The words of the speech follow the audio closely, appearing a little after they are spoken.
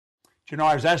You know,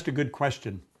 I was asked a good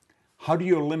question. How do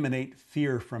you eliminate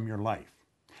fear from your life?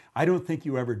 I don't think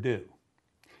you ever do.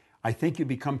 I think you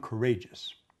become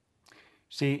courageous.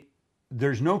 See,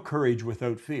 there's no courage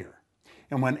without fear.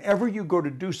 And whenever you go to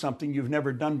do something you've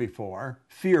never done before,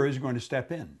 fear is going to step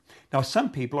in. Now,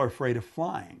 some people are afraid of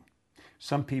flying.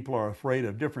 Some people are afraid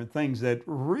of different things that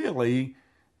really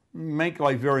make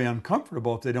life very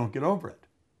uncomfortable if they don't get over it.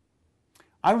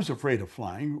 I was afraid of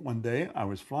flying. One day I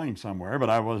was flying somewhere, but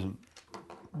I wasn't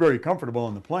very comfortable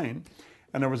in the plane.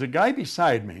 And there was a guy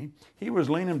beside me. He was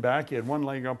leaning back. He had one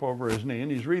leg up over his knee,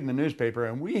 and he's reading the newspaper.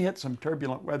 And we hit some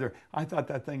turbulent weather. I thought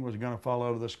that thing was going to fall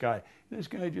out of the sky. This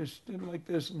guy just did like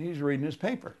this, and he's reading his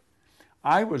paper.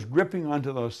 I was gripping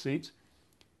onto those seats.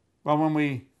 Well,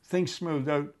 when things smoothed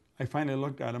out, I finally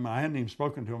looked at him. I hadn't even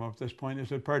spoken to him up to this point. I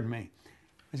said, "Pardon me."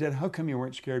 I said, "How come you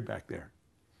weren't scared back there?"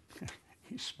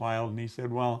 He smiled, and he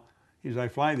said, "Well," I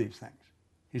fly these things.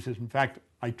 He says, "In fact,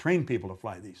 I train people to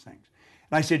fly these things."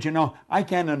 And I said, "You know, I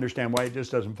can't understand why it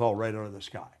just doesn't fall right out of the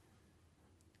sky."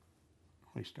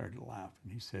 He started to laugh,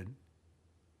 and he said,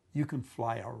 "You can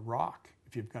fly a rock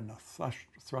if you've got enough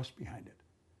thrust behind it."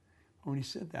 When he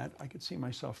said that, I could see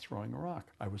myself throwing a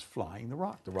rock. I was flying the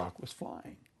rock. The rock was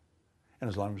flying. And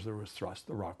as long as there was thrust,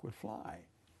 the rock would fly.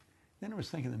 Then I was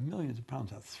thinking the millions of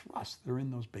pounds of thrust that are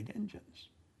in those big engines.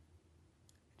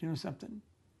 Do you know something?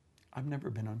 I've never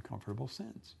been uncomfortable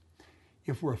since.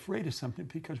 If we're afraid of something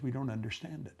because we don't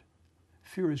understand it.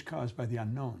 Fear is caused by the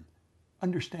unknown.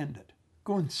 Understand it.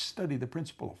 Go and study the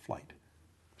principle of flight.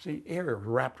 See, air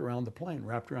wrapped around the plane,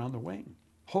 wrapped around the wing,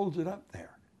 holds it up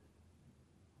there.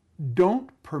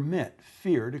 Don't permit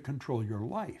fear to control your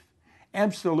life.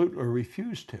 Absolutely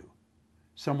refuse to.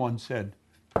 Someone said,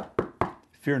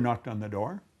 fear knocked on the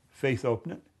door, faith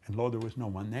opened it, and lo, there was no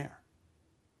one there.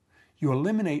 You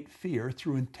eliminate fear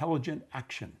through intelligent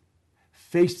action.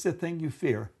 Face the thing you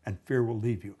fear, and fear will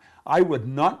leave you. I would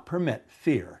not permit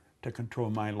fear to control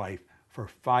my life for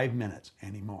 5 minutes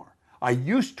anymore. I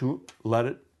used to let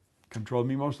it control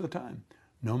me most of the time.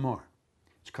 No more.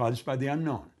 It's caused by the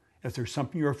unknown. If there's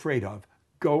something you're afraid of,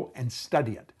 go and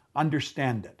study it.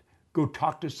 Understand it. Go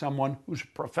talk to someone who's a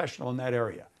professional in that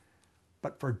area.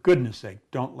 But for goodness sake,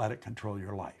 don't let it control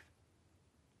your life.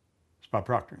 It's Bob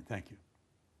Proctor, and thank you.